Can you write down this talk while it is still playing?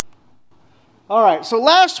All right, so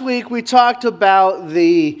last week we talked about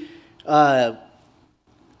the the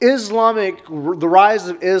rise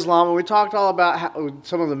of Islam, and we talked all about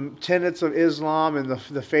some of the tenets of Islam and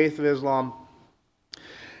the faith of Islam.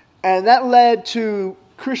 And that led to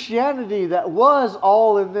Christianity that was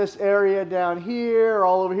all in this area down here,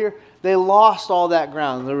 all over here. They lost all that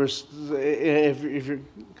ground. There was,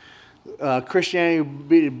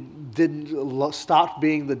 Christianity didn't stop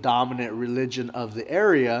being the dominant religion of the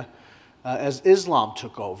area as Islam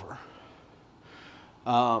took over.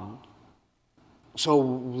 So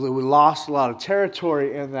we lost a lot of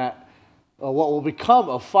territory in that, what will become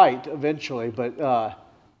a fight eventually. But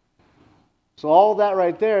so all that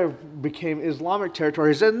right there became Islamic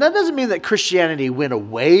territories. And that doesn't mean that Christianity went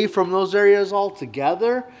away from those areas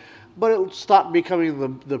altogether, but it stopped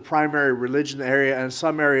becoming the primary religion area. And in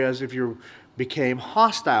some areas, if you became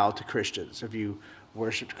hostile to Christians, if you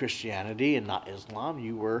worshipped Christianity and not Islam,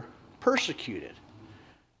 you were persecuted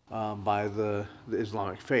by the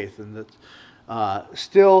Islamic faith. And that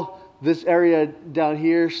still, this area down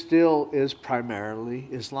here still is primarily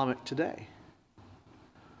Islamic today.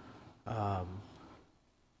 But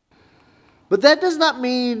that does not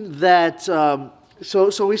mean that,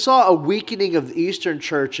 so we saw a weakening of the Eastern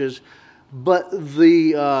churches, but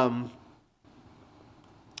the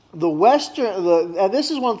Western, and this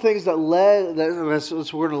is one of the things that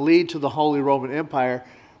that's we're going to lead to the Holy Roman Empire.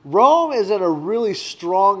 Rome is in a really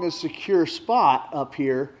strong and secure spot up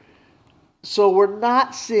here, so we're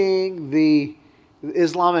not seeing the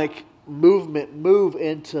Islamic movement move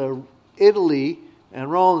into Italy and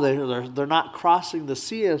Rome. They're not crossing the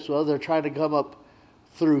sea as well. They're trying to come up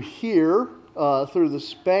through here, through the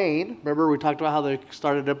Spain. Remember we talked about how they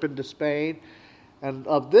started up into Spain and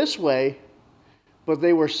up this way, but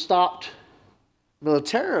they were stopped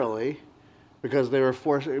militarily because they were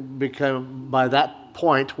by that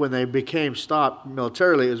point when they became stopped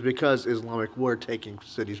militarily, it was because Islamic were taking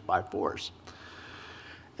cities by force.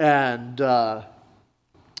 And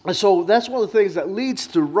so that's one of the things that leads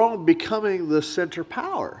to Rome becoming the center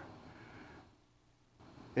power.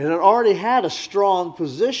 And it already had a strong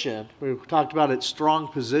position. We've talked about its strong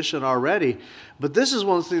position already. But this is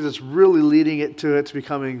one of the things that's really leading it to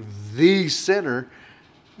becoming the center.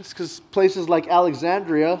 It's because places like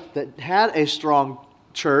Alexandria that had a strong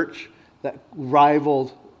church that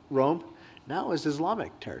rivaled Rome now is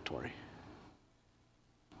Islamic territory.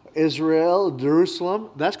 Israel,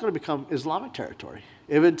 Jerusalem, that's going to become Islamic territory.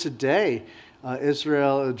 Even today,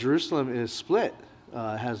 Israel, Jerusalem is split.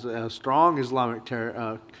 Has a strong Islamic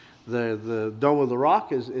territory. The Dome of the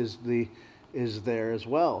Rock is there as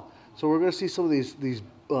well. So we're going to see some of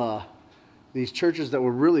these churches that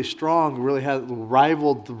were really strong, really had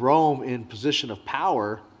rivaled Rome in position of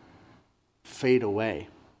power, fade away.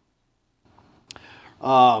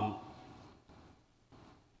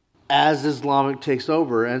 As Islamic takes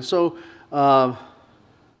over. And so,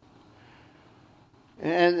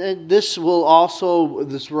 and this will also,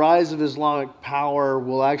 this rise of Islamic power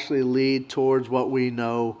will actually lead towards what we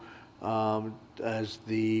know as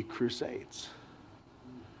the Crusades.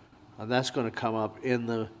 And that's going to come up in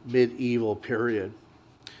the medieval period.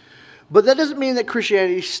 But that doesn't mean that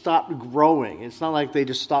Christianity stopped growing. It's not like they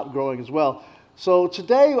just stopped growing as well. So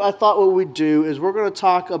today I thought what we'd do is we're going to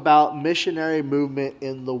talk about missionary movement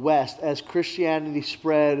in the West as Christianity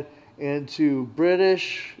spread into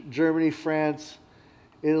British, Germany, France,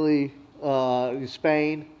 Italy,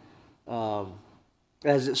 Spain,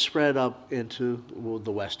 as it spread up into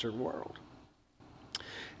the Western world.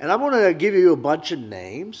 And I'm going to give you a bunch of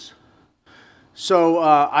names. So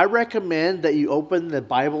I recommend that you open the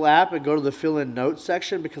Bible app and go to the fill-in notes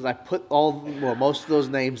section because I put most of those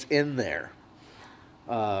names in there.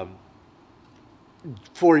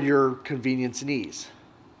 For your convenience and ease.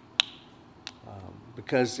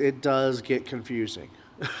 Because it does get confusing.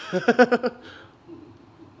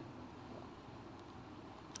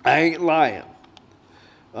 I ain't lying.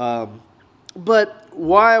 But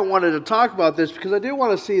why I wanted to talk about this, because I do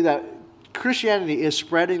want to see that Christianity is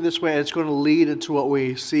spreading this way, and it's going to lead into what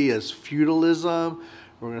we see as feudalism.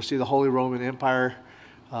 We're going to see the Holy Roman Empire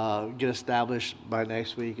get established by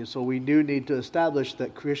next week. And so we do need to establish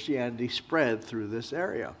that Christianity spread through this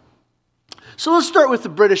area. So let's start with the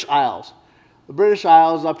British Isles. The British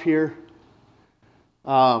Isles up here.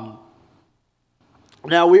 Now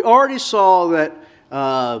we already saw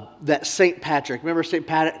that St. Patrick. Remember St.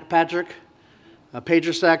 Patrick?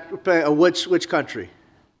 Which country?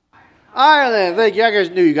 Ireland. Thank you.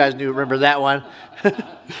 You guys knew. Remember that one.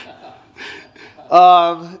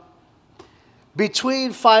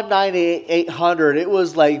 between 590 and 800, it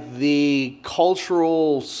was like the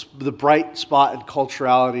the bright spot in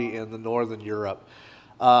culturality in the northern Europe.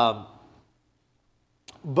 Um,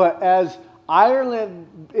 but as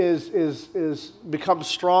Ireland is becomes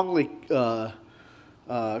strongly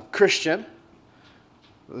Christian,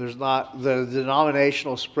 there's not the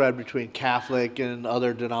denominational spread between Catholic and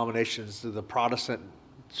other denominations. The Protestant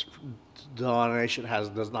denomination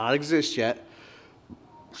does not exist yet.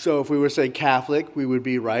 So if we were to say Catholic, we would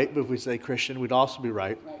be right. But if we say Christian, we'd also be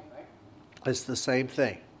right. It's the same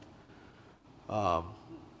thing.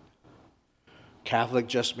 Catholic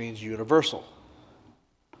just means universal.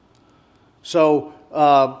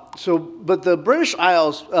 But the British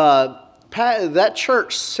Isles, that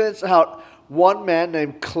church sends out one man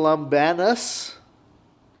named Columbanus.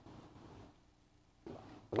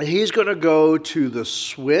 He's going to go to the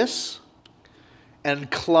Swiss, and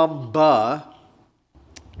Columba.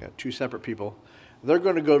 Got two separate people. They're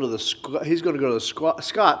going to go to he's going to go to the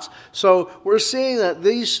Scots. So we're seeing that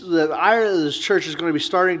the Irish church is going to be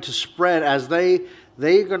starting to spread as they're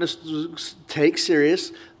going to take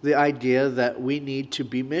serious the idea that we need to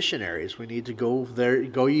be missionaries. We need to go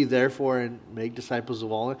ye therefore and make disciples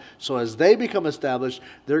of all. So as they become established,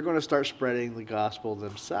 they're going to start spreading the gospel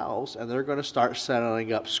themselves, and they're going to start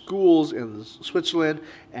setting up schools in Switzerland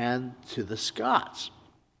and to the Scots.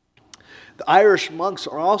 The Irish monks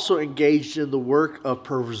are also engaged in the work of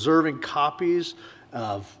preserving copies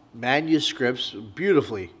of manuscripts,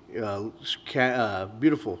 beautiful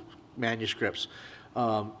manuscripts.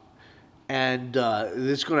 And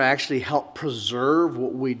it's going to actually help preserve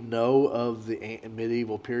what we know of the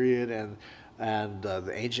medieval period, and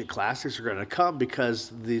the ancient classics are going to come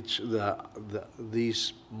because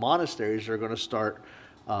these monasteries are going to start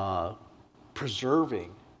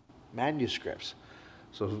preserving manuscripts.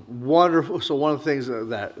 So wonderful. So one of the things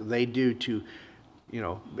that they do to,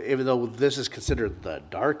 even though this is considered the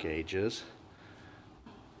Dark Ages,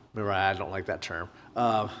 remember I don't like that term.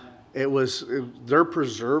 They're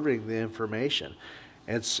preserving the information.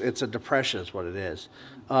 It's a depression, is what it is.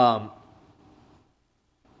 The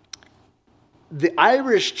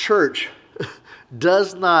Irish Church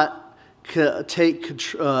does not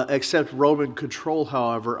accept Roman control,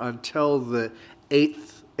 however, until the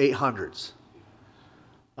 800s.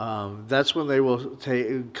 That's when they will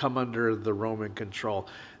come under the Roman control.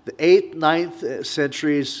 The 8th, 9th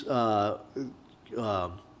centuries,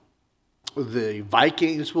 the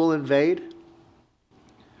Vikings will invade.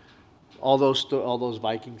 All those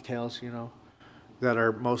Viking tales, that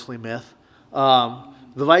are mostly myth. The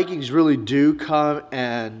Vikings really do come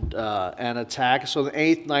and attack. So the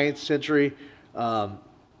 8th, 9th century.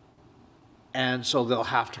 And so they'll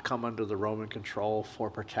have to come under the Roman control for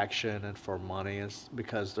protection and for money,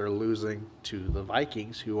 because they're losing to the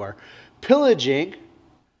Vikings, who are pillaging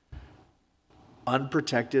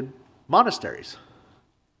unprotected monasteries.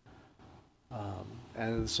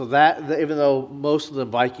 And so that, even though most of the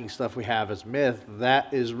Viking stuff we have is myth,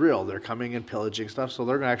 that is real. They're coming and pillaging stuff, so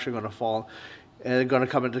they're actually going to fall and they're going to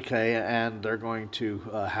come into decay, and they're going to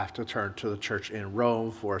have to turn to the church in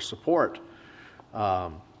Rome for support.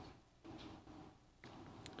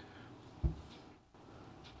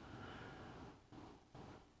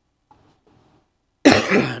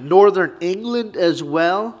 Northern England as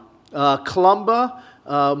well. Columba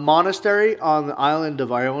Monastery on the island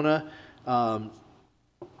of Iona and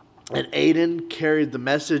Aden carried the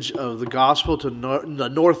message of the gospel to the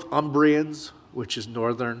Northumbrians, which is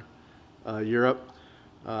northern Europe,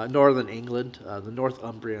 northern England, the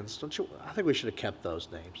Northumbrians. I think we should have kept those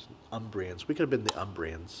names. Umbrians. We could have been the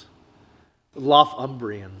Umbrians.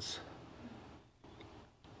 Lothlumbrians.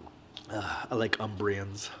 I like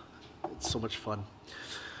Umbrians. It's so much fun.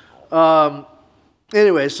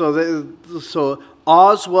 Anyway, so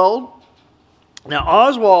Oswald. Now,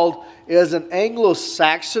 Oswald is an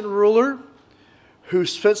Anglo-Saxon ruler who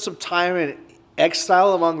spent some time in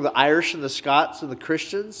exile among the Irish and the Scots and the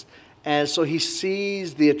Christians. And so he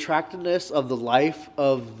sees the attractiveness of the life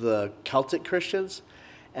of the Celtic Christians.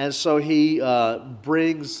 And so he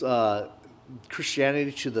brings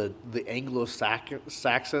Christianity to the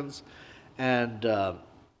Anglo-Saxons. And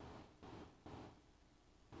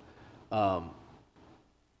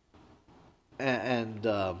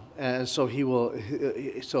so he will.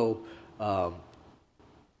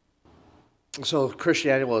 So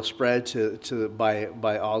Christianity will spread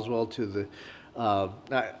by Oswald to the.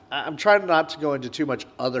 I'm trying not to go into too much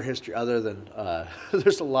other history other than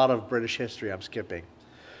there's a lot of British history I'm skipping.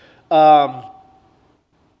 The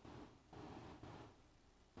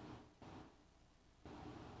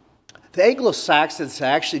Anglo-Saxons had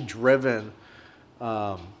actually driven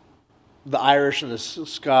the Irish and the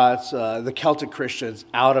Scots, the Celtic Christians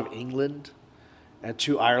out of England and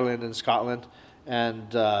to Ireland and Scotland,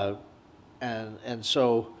 and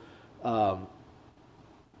so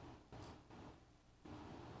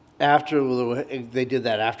after they did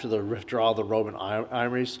that after the withdrawal of the Roman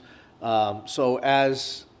armies. So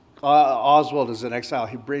as Oswald is in exile,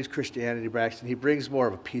 he brings Christianity back, and he brings more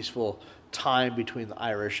of a peaceful time between the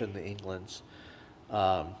Irish and the Englands,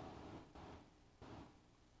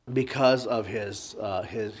 because of his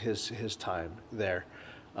time there.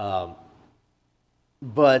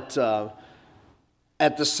 But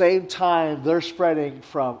at the same time, they're spreading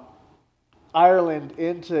from Ireland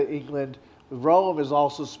into England. Rome is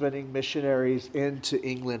also sending missionaries into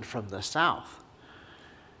England from the south,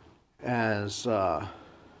 as so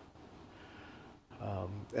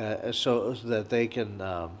that they can.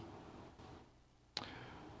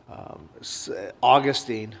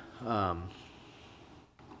 Augustine,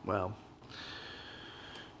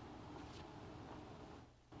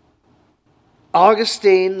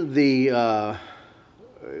 Augustine, the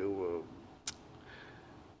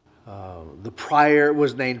prior,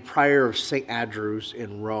 was named prior of St. Andrews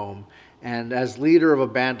in Rome, and as leader of a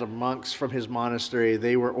band of monks from his monastery,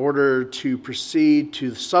 they were ordered to proceed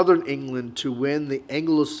to southern England to win the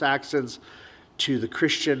Anglo-Saxons to the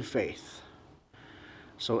Christian faith.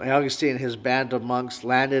 So Augustine and his band of monks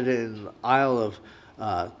landed in the Isle of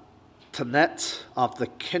Thanet off the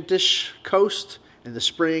Kentish coast in the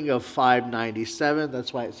spring of 597.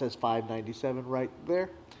 That's why it says 597 right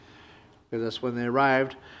there, because that's when they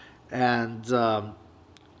arrived. And the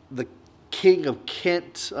king of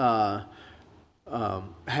Kent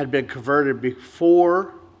had been converted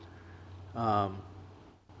before, and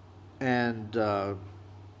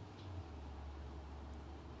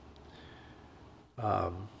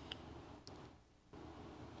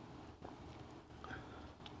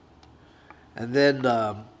then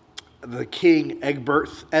the king Egbert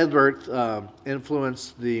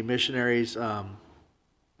influenced the missionaries.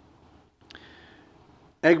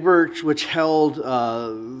 Egbert, which held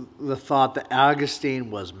the thought that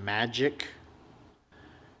Augustine was magic,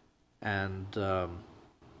 and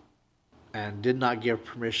did not give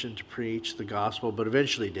permission to preach the gospel, but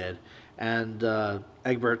eventually did. And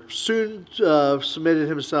Egbert soon submitted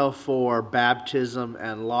himself for baptism,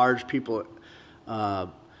 and large people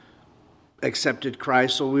accepted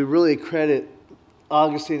Christ. So we really credit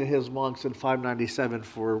Augustine and his monks in 597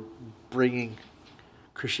 for bringing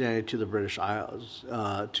Christianity to the British Isles,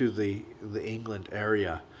 to the England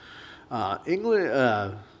area.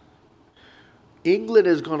 England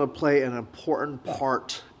is going to play an important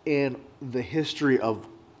part in the history of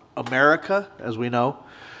America, as we know,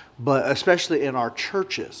 but especially in our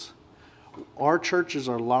churches. Our churches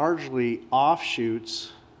are largely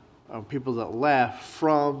offshoots of people that left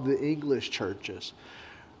from the English churches.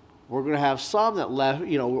 We're going to have some that left,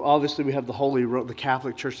 obviously we have the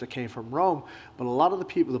Catholic Church that came from Rome, but a lot of the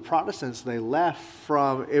people, the Protestants, they left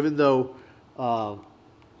from, even though from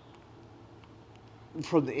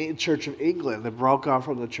the Church of England, they broke off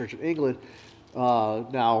from the Church of England.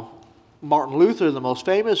 Now, Martin Luther, the most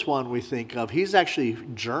famous one we think of, he's actually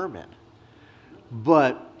German.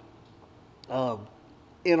 But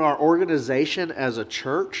in our organization as a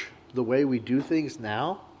church, the way we do things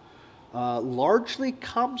now, largely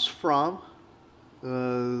comes from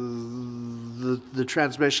the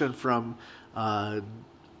transmission from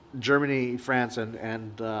Germany, France,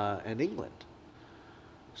 and England.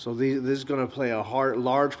 So this is going to play a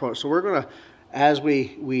large part. So we're going to, as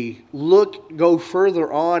we go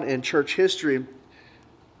further on in church history,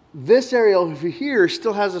 this area over here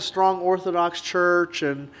still has a strong Orthodox church,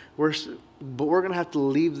 but we're going to have to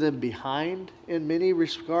leave them behind in many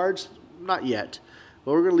regards. Not yet.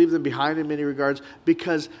 But we're going to leave them behind in many regards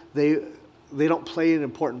because they don't play an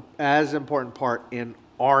important part in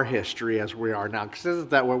our history as we are now. Because isn't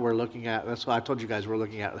that what we're looking at? That's why I told you guys we're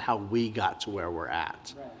looking at how we got to where we're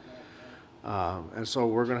at. Right. And so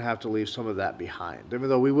we're going to have to leave some of that behind, even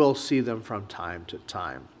though we will see them from time to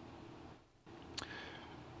time.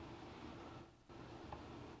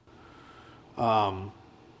 I'm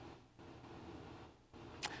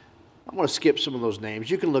going to skip some of those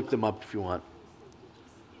names. You can look them up if you want.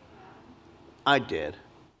 I did.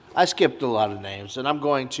 I skipped a lot of names, and I'm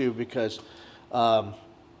going to because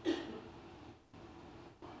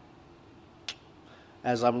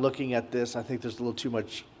as I'm looking at this, I think there's a little too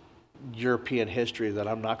much European history that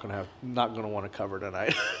I'm not going to want to cover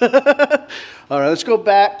tonight. All right, let's go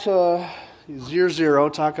back to 00.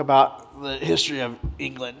 Talk about the history of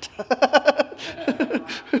England.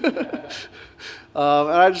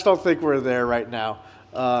 And I just don't think we're there right now.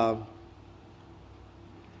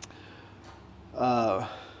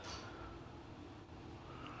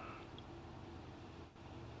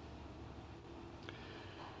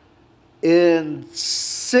 In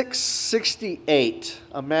 668,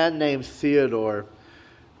 a man named Theodore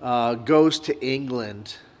goes to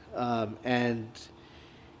England, and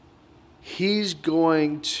he's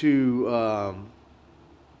going to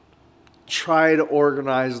try to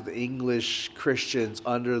organize the English Christians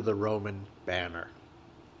under the Roman banner.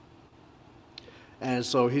 And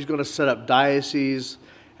so he's going to set up dioceses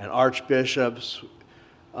and archbishops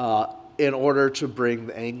in order to bring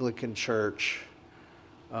the Anglican Church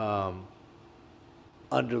under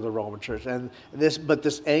the Roman Church. But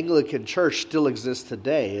this Anglican Church still exists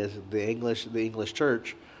today as the English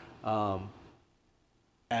Church,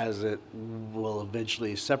 as it will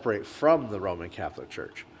eventually separate from the Roman Catholic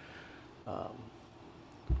Church.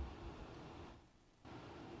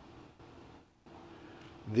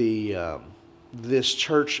 This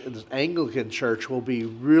church, this Anglican Church, will be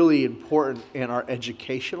really important in our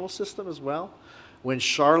educational system as well. When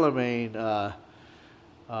Charlemagne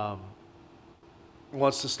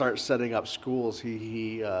wants to start setting up schools,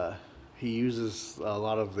 he uses a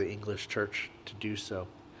lot of the English Church to do so.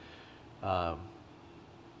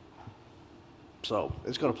 So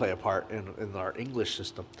it's going to play a part in our English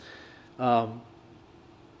system.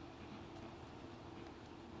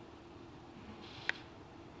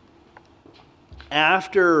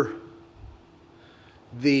 After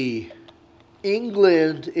the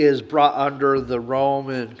England is brought under the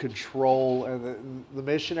Roman control, and the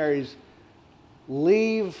missionaries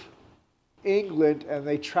leave England and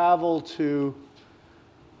they travel to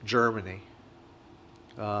Germany.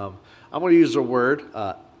 I'm going to use a word,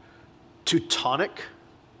 Teutonic.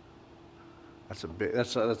 That's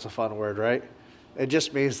a fun word, right? It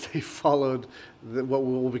just means they followed what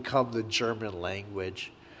will become the German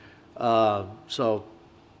language. So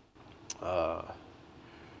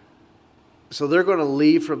they're going to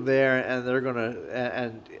leave from there, and they're going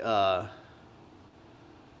to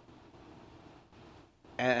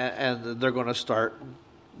and they're going to start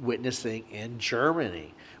witnessing in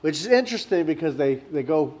Germany, which is interesting because they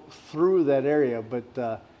go through that area, but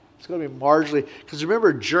it's going to be marginally, because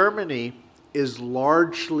remember, Germany is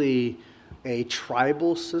largely a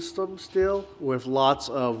tribal system still, with lots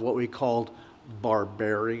of what we called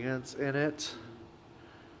barbarians in it.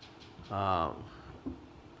 And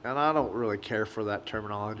I don't really care for that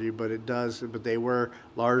terminology, but it does. But they were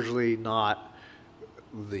largely not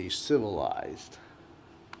the civilized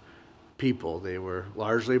people. They were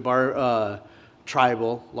largely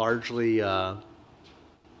tribal, largely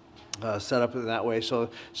set up in that way. So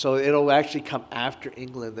it'll actually come after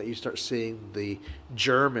England that you start seeing the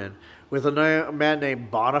German. With a man named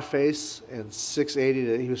Boniface in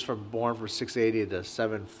 680, he was born from 680 to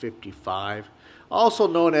 755, also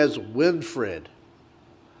known as Winfrid.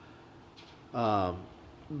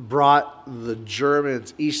 Brought the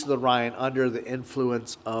Germans east of the Rhine under the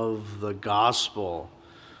influence of the gospel.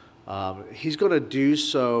 He's going to do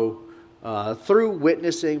so through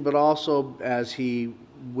witnessing, but also as he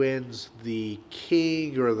wins the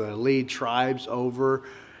king or the lead tribes over.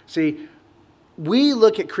 See, we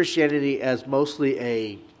look at Christianity as mostly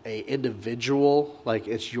a individual, like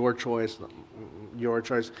it's your choice.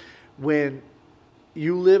 When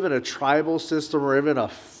you live in a tribal system or even a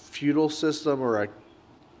feudal system,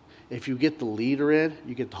 if you get the leader in,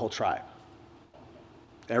 you get the whole tribe.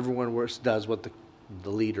 Everyone does what the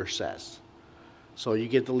leader says. So you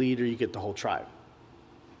get the leader, you get the whole tribe.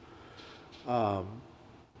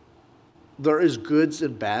 There is goods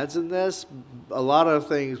and bads in this. A lot of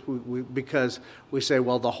things, because we say,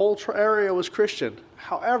 well, the whole area was Christian.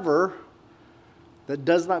 However, that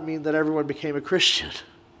does not mean that everyone became a Christian.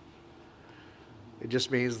 It just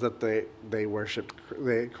means that they worshipped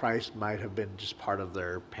Christ. Might have been just part of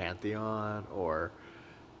their pantheon, or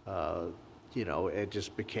it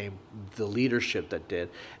just became the leadership that did.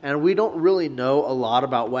 And we don't really know a lot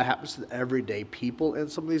about what happens to the everyday people in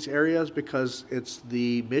some of these areas, because it's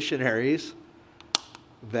the missionaries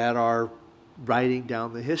that are writing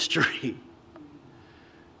down the history,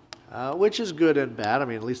 which is good and bad. I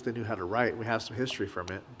mean, at least they knew how to write. We have some history from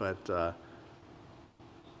it, but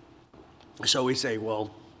so we say, well,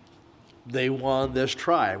 they won this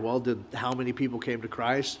tribe. Well, how many people came to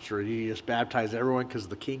Christ? Or you just baptize everyone because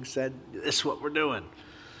the king said, this is what we're doing?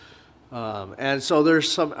 And so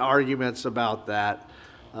there's some arguments about that.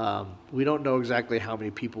 We don't know exactly how many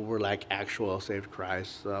people were actual saved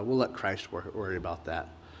Christ. We'll let Christ worry about that.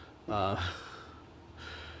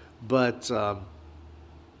 But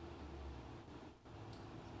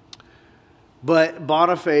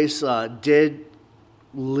Boniface did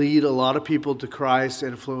lead a lot of people to Christ,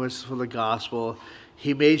 influence for the gospel.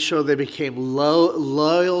 He made sure they became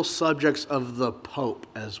loyal subjects of the Pope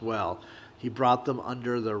as well. He brought them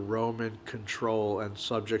under the Roman control and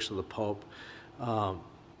subjects of the Pope.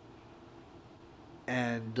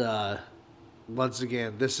 Once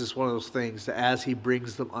again, this is one of those things that as he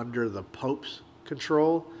brings them under the Pope's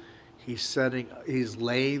control, he's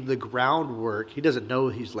laying the groundwork. He doesn't know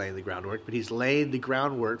he's laying the groundwork, but he's laying the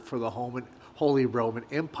groundwork for the Holy Roman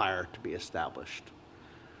Empire to be established,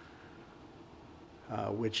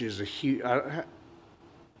 which is a huge. I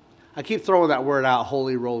keep throwing that word out,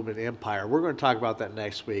 Holy Roman Empire. We're going to talk about that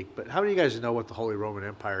next week. But how many of you guys know what the Holy Roman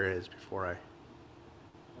Empire is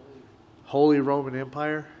Holy Roman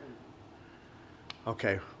Empire?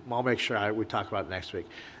 Okay, I'll make sure we talk about it next week.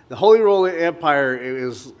 The Holy Roman Empire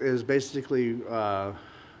is basically a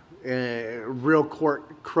real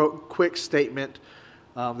quick statement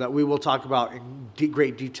that we will talk about in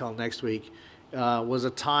great detail next week. Was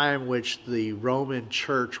a time which the Roman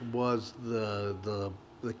Church was the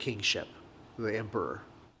kingship, the emperor,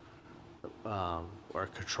 or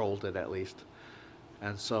controlled it at least.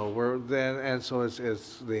 And so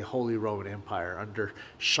it's the Holy Roman Empire under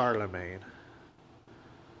Charlemagne.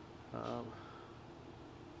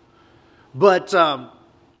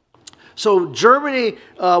 So Germany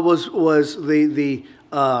was the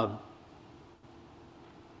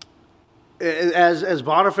as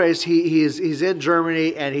Boniface he's in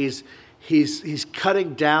Germany, and he's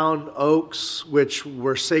cutting down oaks which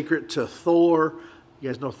were sacred to Thor. You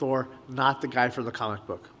guys know Thor, not the guy from the comic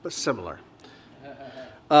book, but similar.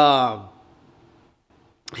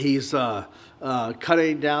 He's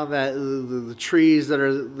cutting down the trees that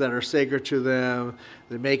are sacred to them.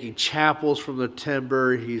 They're making chapels from the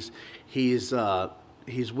timber. He's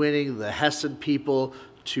winning the Hessian people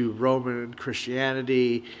to Roman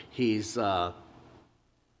Christianity. He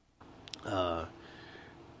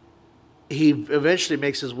eventually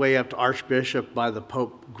makes his way up to Archbishop by the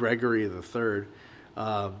Pope Gregory III.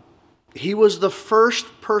 He was the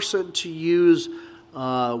first person to use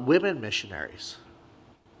women missionaries.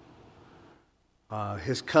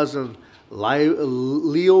 His cousin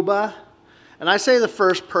Lioba, and I say the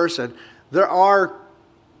first person. There are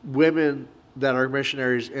women that are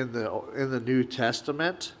missionaries in the New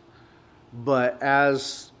Testament, but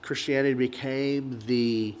as Christianity became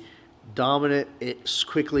the dominant, it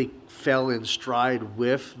quickly fell in stride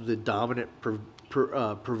with the dominant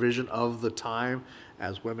provision of the time,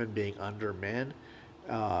 as women being under men,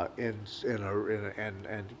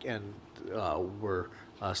 were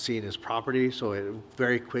seen as property. So it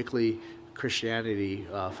very quickly Christianity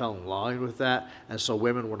fell in line with that, and so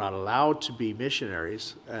women were not allowed to be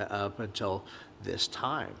missionaries up until this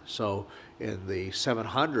time. So in the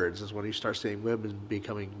 700s is when you start seeing women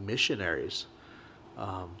becoming missionaries,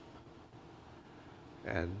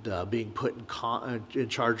 and being put in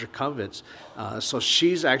charge of convents. So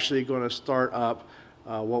she's actually going to start up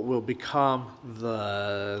what will become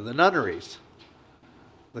the nunneries,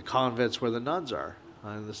 the convents where the nuns are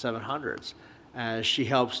in the 700s. As she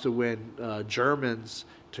helps to win Germans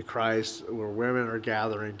to Christ, where women are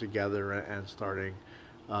gathering together and starting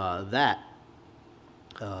that.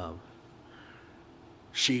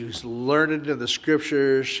 She's learned it in the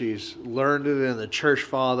scriptures. She's learned it in the church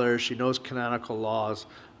fathers. She knows canonical laws.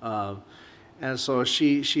 And so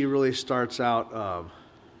she really starts out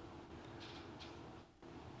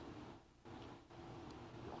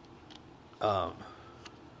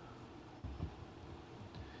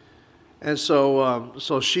and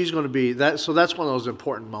so she's going to be that. So that's one of those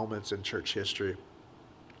important moments in church history.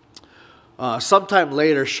 Sometime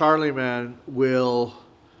later, Charlemagne will,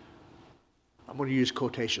 I'm going to use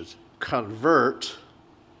quotations, convert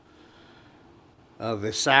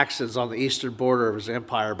the Saxons on the eastern border of his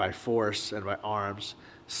empire by force and by arms.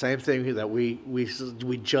 Same thing that we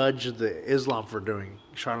judge the Islam for doing.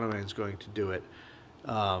 Charlemagne's going to do it,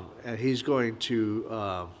 and he's going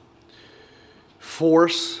to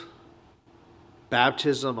force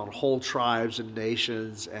baptism on whole tribes and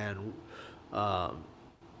nations, and so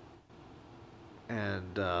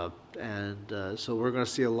we're going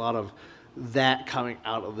to see a lot of that coming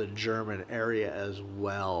out of the German area as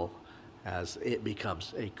well, as it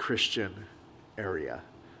becomes a Christian area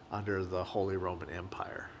under the Holy Roman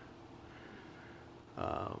Empire.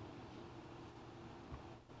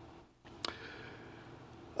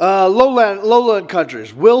 Lowland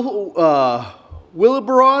countries.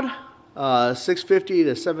 Willibrord, 650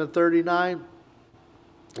 to 739.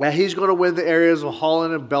 He's going to win the areas of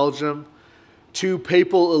Holland and Belgium to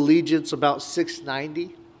papal allegiance about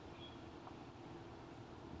 690.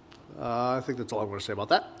 I think that's all I'm going to say about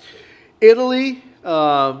that. Italy,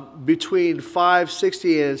 between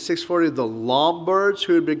 560 and 640, the Lombards,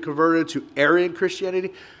 who had been converted to Arian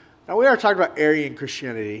Christianity. Now, we are talking about Arian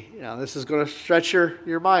Christianity. This is going to stretch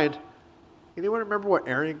your mind. Anyone remember what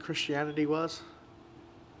Arian Christianity was?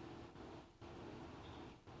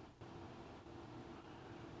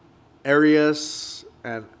 Arius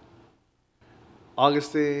and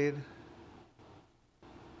Augustine.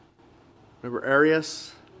 Remember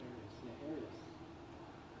Arius?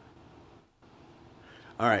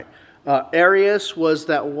 All right. Arius was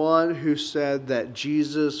that one who said that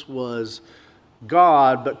Jesus was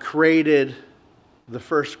God, but created the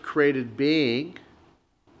first created being,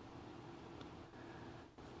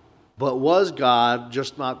 but was God,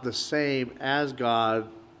 just not the same as God,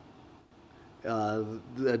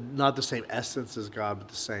 not the same essence as God, but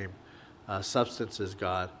the same substance as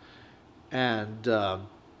God. And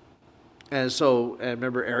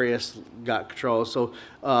remember, Arius got control. So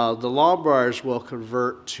the Lombards will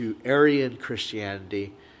convert to Arian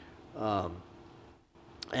Christianity,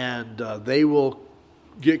 and they will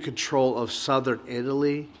get control of southern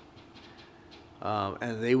Italy,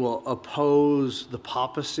 and they will oppose the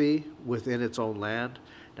papacy within its own land.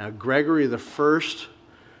 Now, Gregory the First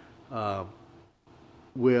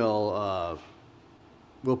will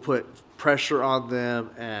put pressure on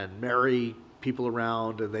them and marry people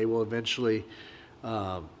around, and they will eventually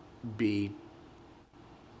be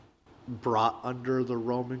brought under the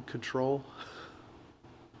Roman control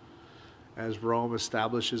as Rome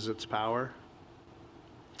establishes its power.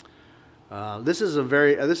 This is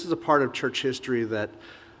a part of church history that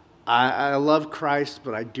I love Christ,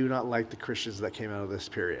 but I do not like the Christians that came out of this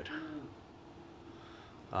period.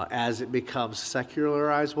 As it becomes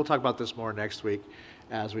secularized, we'll talk about this more next week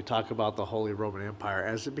as we talk about the Holy Roman Empire.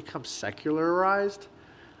 As it becomes secularized,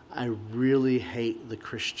 I really hate the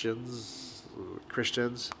Christians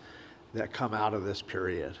that come out of this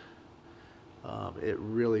period. It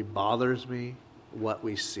really bothers me what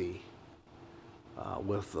we see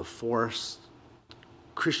with the forced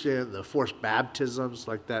baptisms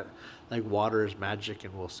like that, like water is magic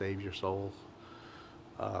and will save your soul.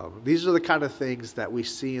 These are the kind of things that we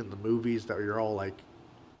see in the movies that you're all like,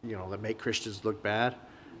 that make Christians look bad.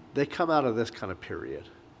 They come out of this kind of period.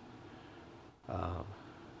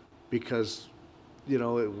 Because, they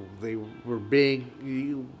were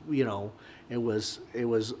being, it was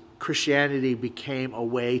Christianity became a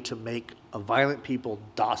way to make a violent people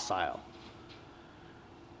docile.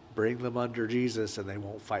 Bring them under Jesus and they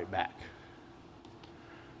won't fight back.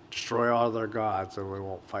 Destroy all their gods and they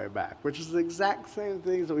won't fight back. Which is the exact same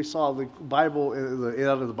things that we saw the Bible,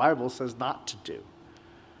 out of the Bible says not to do.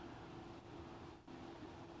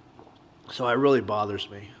 So it really bothers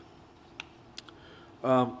me.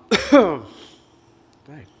 Dang.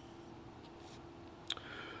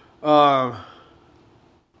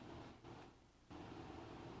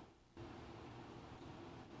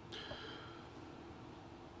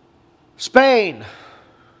 Spain.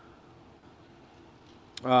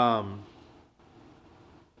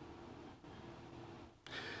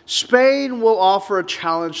 Spain will offer a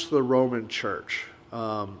challenge to the Roman Church.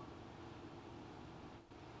 In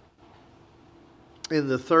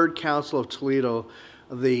the Third Council of Toledo,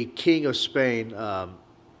 the King of Spain,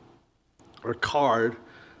 Ricard,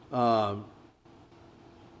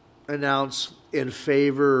 announced in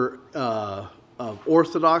favor of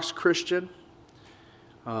Orthodox Christian,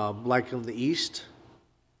 like in the East,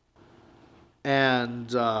 and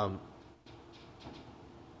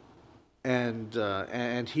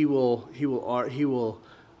he will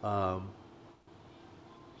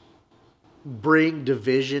bring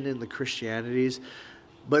division in the Christianities.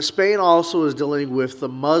 But Spain also is dealing with the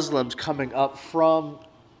Muslims coming up from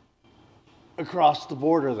across the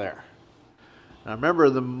border there. Now remember,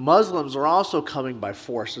 the Muslims are also coming by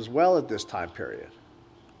force as well at this time period.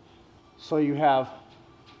 So you have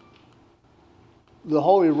the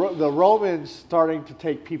Romans starting to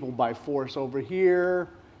take people by force over here,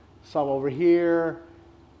 some over here,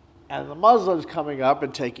 and the Muslims coming up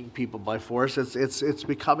and taking people by force. It's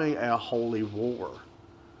becoming a holy war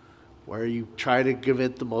where you try to give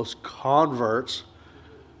it the most converts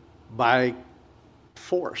by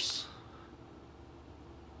force.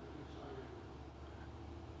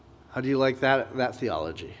 How do you like that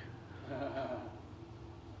theology?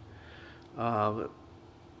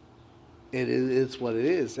 It's what it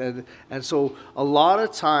is, and so a lot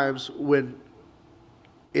of times when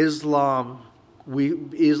Islam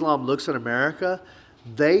looks at America,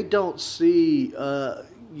 they don't see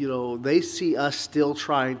they see us still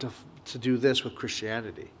trying to do this with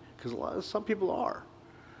Christianity, because some people are.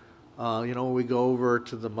 When we go over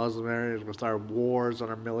to the Muslim areas with our wars and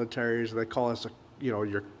our militaries, they call us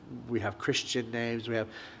we have Christian names, we have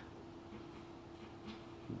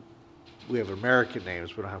American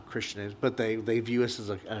names. We don't have Christian names, but they view us as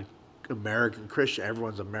a American Christian.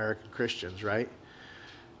 Everyone's American Christians, right?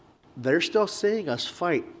 They're still seeing us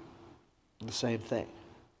fight the same thing.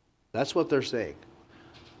 That's what they're saying.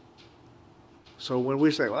 So when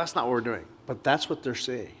we say, well, that's not what we're doing, but that's what they're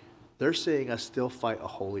seeing. They're seeing us still fight a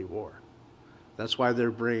holy war. That's why a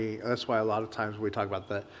lot of times we talk about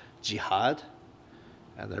the jihad,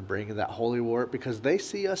 and they're bringing that holy war, because they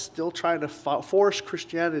see us still trying to force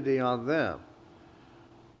Christianity on them.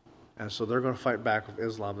 And so they're going to fight back with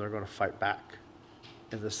Islam. They're going to fight back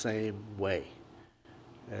in the same way.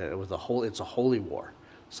 It's a holy war.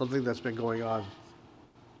 Something that's been going on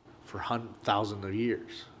for thousands of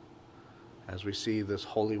years, as we see this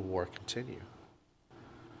holy war continue.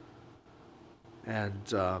 And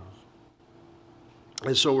so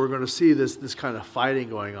we're going to see this kind of fighting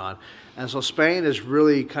going on. And so Spain is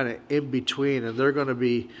really kind of in between, and they're going to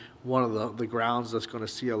be one of the grounds that's going to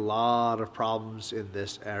see a lot of problems in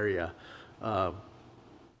this area.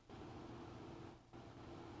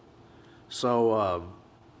 So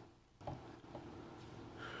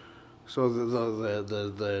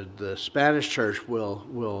the Spanish church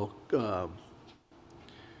will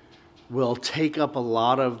take up a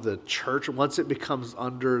lot of the church. Once it becomes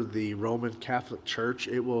under the Roman Catholic Church,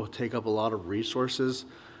 it will take up a lot of resources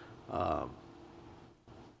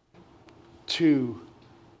to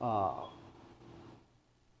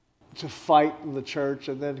fight the church,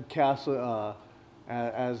 and then Catholic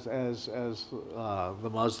as the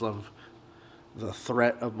Muslim, the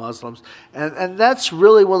threat of Muslims, and that's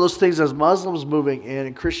really one of those things. As Muslims moving in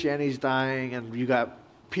and Christianity's dying, and you got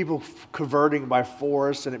people converting by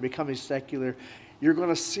force and it becoming secular, you're going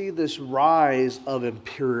to see this rise of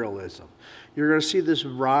imperialism. You're going to see this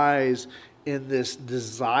rise in this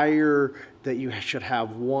desire that you should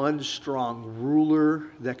have one strong ruler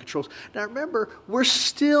that controls. Now remember, we're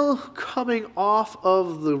still coming off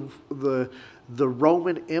of the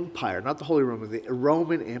Roman Empire, not the Holy Roman, the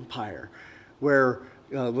Roman Empire, where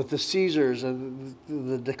with the Caesars and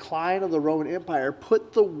the decline of the Roman Empire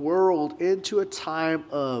put the world into a time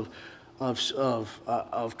of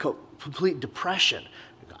complete depression.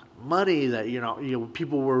 Money that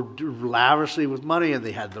people were lavishly with money, and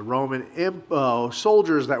they had the Roman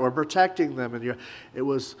soldiers that were protecting them, and it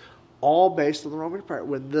was all based on the Roman Empire.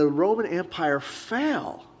 When the Roman Empire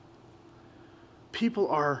fell, people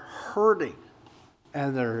are hurting,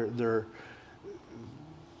 and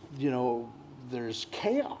there's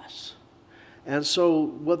chaos. And so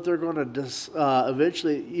what they're going to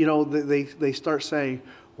eventually, they start saying,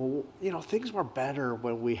 well, things were better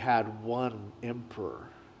when we had one emperor.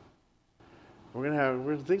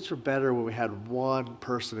 Things were better when we had one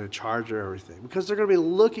person in charge of everything. Because they're going to be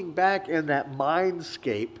looking back in that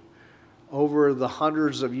mindscape over the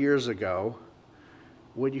hundreds of years ago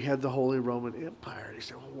when you had the Holy Roman Empire. You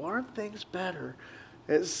say, well, weren't things better?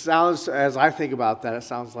 It sounds, as I think about that, it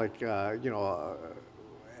sounds like, as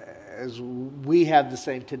we have the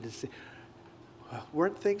same tendency.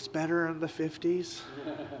 Weren't things better in the 50s?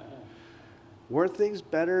 Weren't things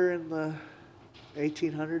better in the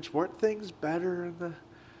 1800s? Weren't things better in the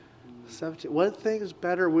 1700s? Weren't things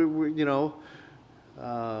better? With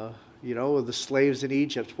the slaves in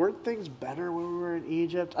Egypt. Weren't things better when we were in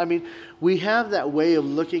Egypt? I mean, we have that way of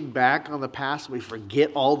looking back on the past, and we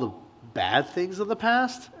forget all the bad things of the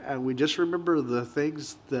past, and we just remember the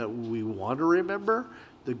things that we want to remember,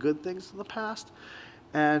 the good things of the past.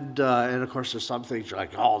 And of course, there's some things you're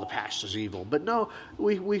like, oh, the past is evil. But no,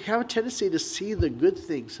 we have a tendency to see the good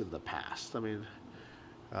things in the past. I mean,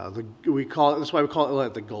 that's why we call it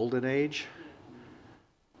like the Golden Age,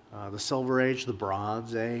 the Silver Age, the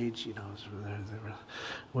Bronze Age.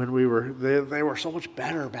 They were so much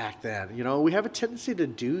better back then. We have a tendency to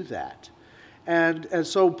do that. And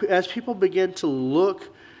so as people begin to look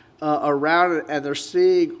around and they're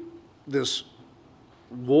seeing this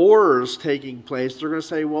wars taking place, they're going to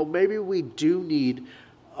say, well, maybe we do need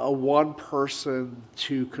one person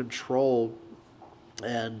to control,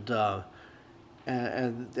 and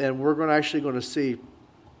we're actually going to see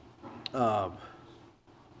a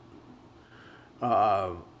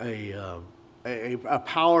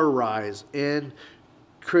power rise in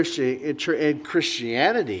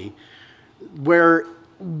Christianity, where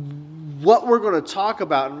what we're going to talk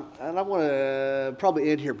about, and I want to probably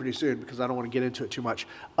end here pretty soon because I don't want to get into it too much.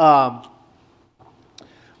 What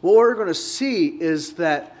we're going to see is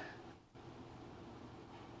that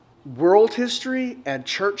world history and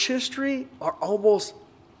church history are almost,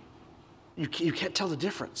 you can't tell the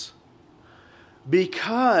difference.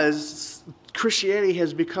 Because Christianity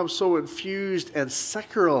has become so infused and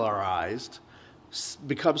secularized,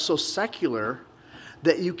 become so secular,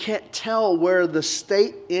 that you can't tell where the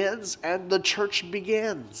state ends and the church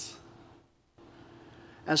begins.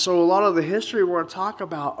 And so a lot of the history we're going to talk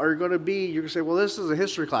about are going to be, you're going to say, well, this is a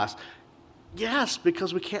history class. Yes,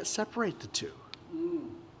 because we can't separate the two.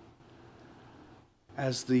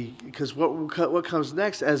 Because what comes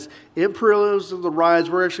next, as imperialism the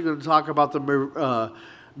rise, we're actually going to talk about the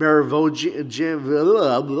Merovingian,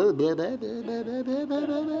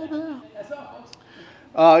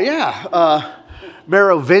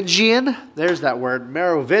 there's that word,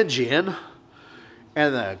 Merovingian,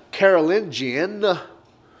 and the Carolingian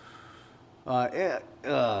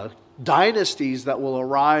dynasties that will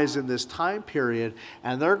arise in this time period,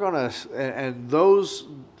 and they're going to,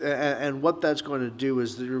 and what that's going to do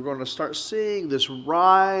is that you're going to start seeing this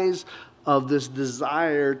rise of this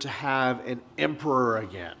desire to have an emperor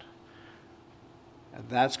again. And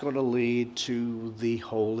that's going to lead to the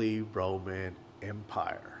Holy Roman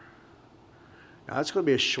Empire. Now, that's going to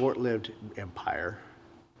be a short-lived empire,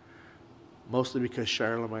 mostly because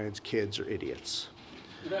Charlemagne's kids are idiots.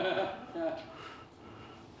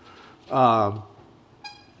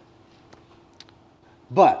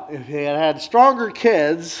 But if he had stronger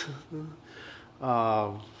kids,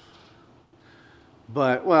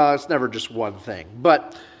 but, well, it's never just one thing.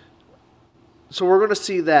 But, so we're going to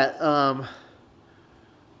see that,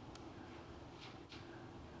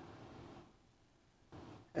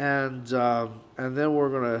 and then we're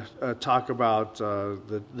going to talk about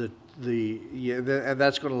and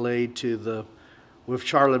that's going to lead to with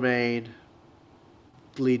Charlemagne,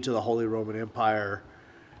 lead to the Holy Roman Empire,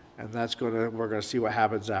 and we're going to see what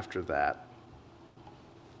happens after that.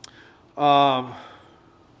 Yeah.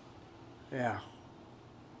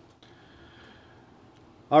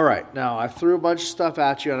 All right. Now I threw a bunch of stuff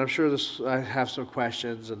at you, and I'm sure I have some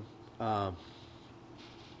questions, and I'm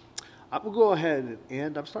gonna go ahead and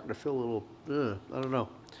end. I'm starting to feel a little. I don't know.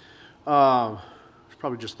 It's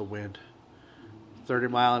probably just the wind.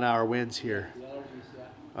 30-mile-an-hour winds here.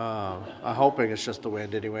 I'm hoping it's just the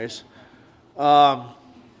wind, anyways. But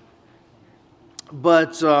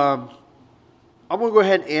I'm going to go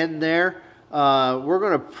ahead and end there. We're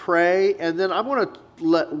going to pray, and then I'm going to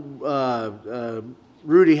let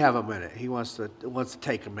Rudy have a minute. He wants to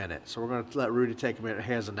take a minute, so we're going to let Rudy take a minute.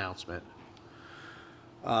 He has an announcement.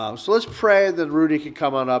 So let's pray, and then Rudy can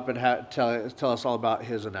come on up and tell us all about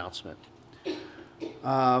his announcement.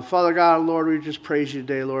 Father God, Lord, we just praise you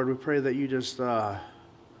today, Lord. We pray that you just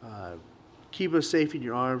keep us safe in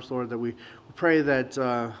your arms, Lord. That we pray that,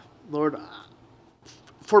 Lord,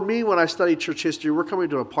 for me, when I study church history, we're coming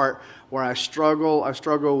to a part where I struggle. I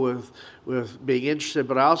struggle with being interested,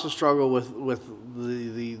 but I also struggle with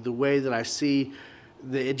the way that I see.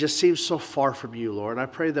 It just seems so far from you, Lord. I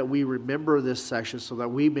pray that we remember this section so that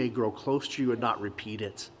we may grow close to you and not repeat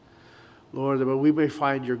it. Lord, that we may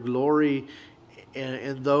find your glory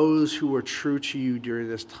in those who are true to you during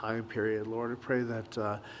this time period. Lord, I pray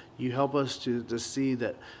that you help us to see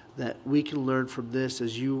that we can learn from this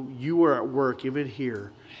as you are at work, even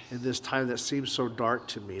here, in this time that seems so dark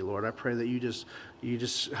to me, Lord. I pray that you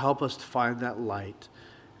just help us to find that light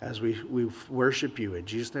as we worship you. In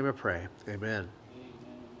Jesus' name I pray. Amen.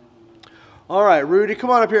 All right, Rudy, come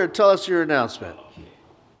on up here and tell us your announcement.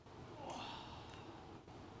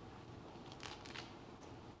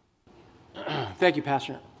 Thank you,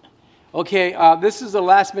 Pastor. Okay, this is the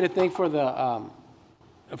last minute thing for the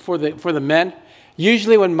men.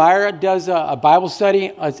 Usually, when Myra does a Bible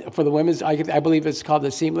study for the women's, I believe it's called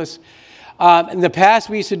the Seamless. In the past,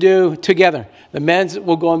 we used to do together. The men's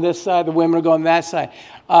will go on this side, the women will go on that side.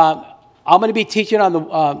 I'm going to be teaching on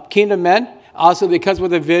the Kingdom Men, also because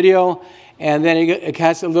with the video. And then it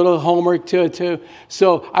has a little homework to it too.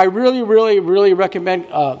 So I really, really, really recommend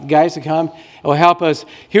guys to come. It will help us.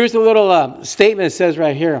 Here's a little statement it says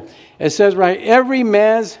right here. It says right, every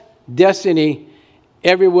man's destiny,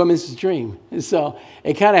 every woman's dream. And so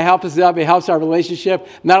it kind of helps us out. It helps our relationship,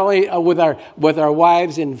 not only with our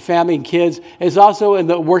wives and family and kids. It's also in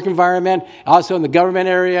the work environment, also in the government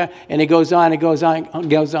area. And it goes on, it goes on, it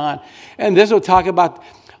goes on. And this will talk about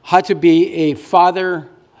how to be a father,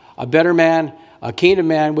 a better man, a kingdom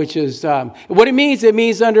man, which is what it means. It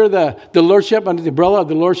means under the lordship, under the umbrella of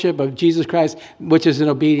the lordship of Jesus Christ, which is in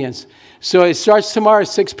obedience. So it starts tomorrow at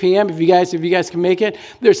 6 p.m. If you guys can make it,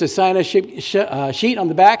 there's a sign-up sheet on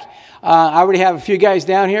the back. I already have a few guys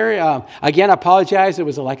down here. Again, I apologize. It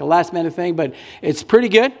was like a last-minute thing, but it's pretty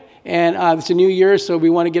good. And it's a new year, so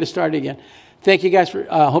we want to get it started again. Thank you guys.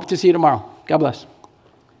 Hope to see you tomorrow. God bless.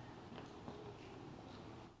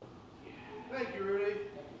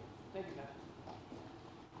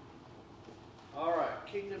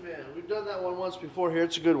 Kingdom In. We've done that one once before here.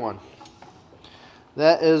 It's a good one.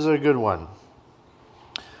 That is a good one.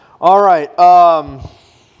 All right. All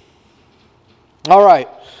right.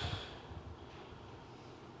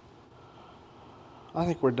 I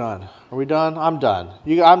think we're done. Are we done? I'm done.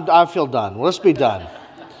 I feel done. Well, let's be done.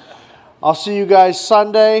 I'll see you guys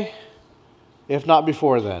Sunday, if not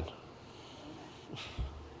before then.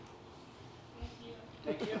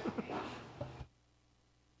 Thank you.